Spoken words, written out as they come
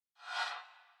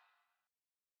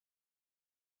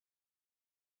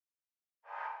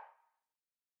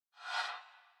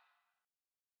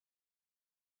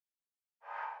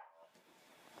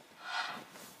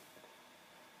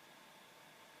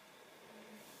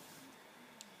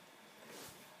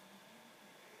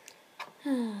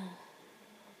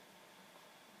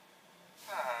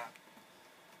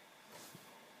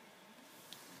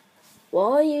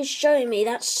Why are you showing me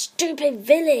that stupid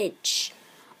village?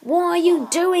 Why are you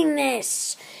doing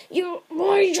this? Why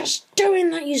are you just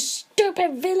doing that, you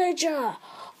stupid villager?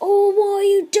 Oh, why are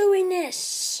you doing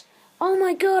this? Oh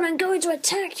my god, I'm going to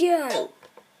attack you!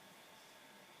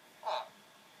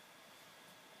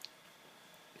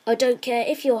 I don't care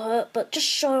if you're hurt, but just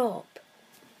shut up.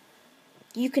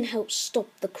 You can help stop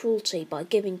the cruelty by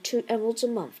giving 2 emeralds a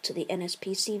month to the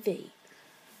NSPCV.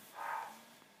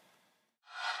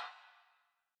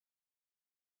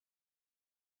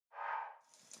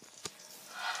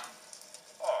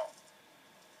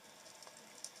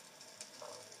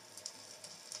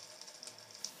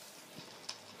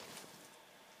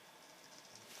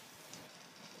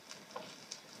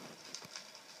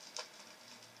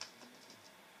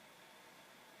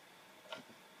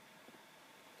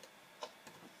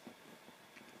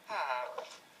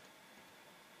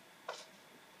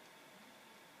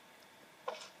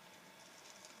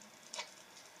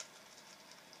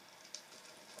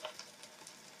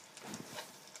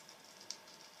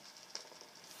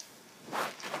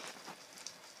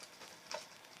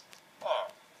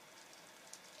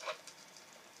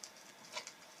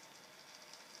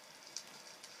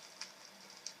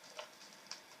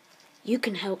 You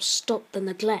can help stop the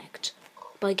neglect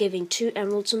by giving 2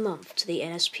 emeralds a month to the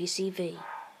NSPCV.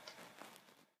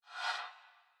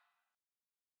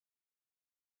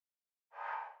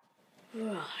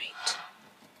 Right.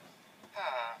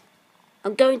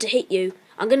 I'm going to hit you.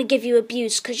 I'm going to give you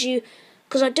abuse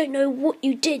because I don't know what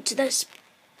you did to this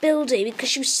building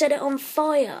because you set it on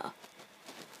fire.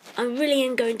 I really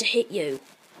am going to hit you.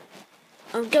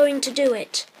 I'm going to do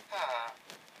it.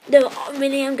 No, I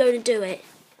really am going to do it.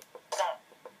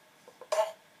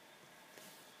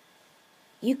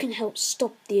 You can help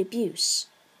stop the abuse.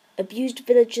 Abused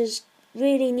villagers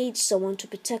really need someone to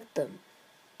protect them.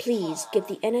 Please give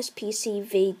the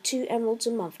NSPCV 2 emeralds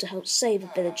a month to help save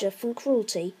a villager from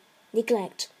cruelty,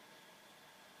 neglect,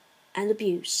 and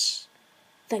abuse.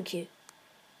 Thank you.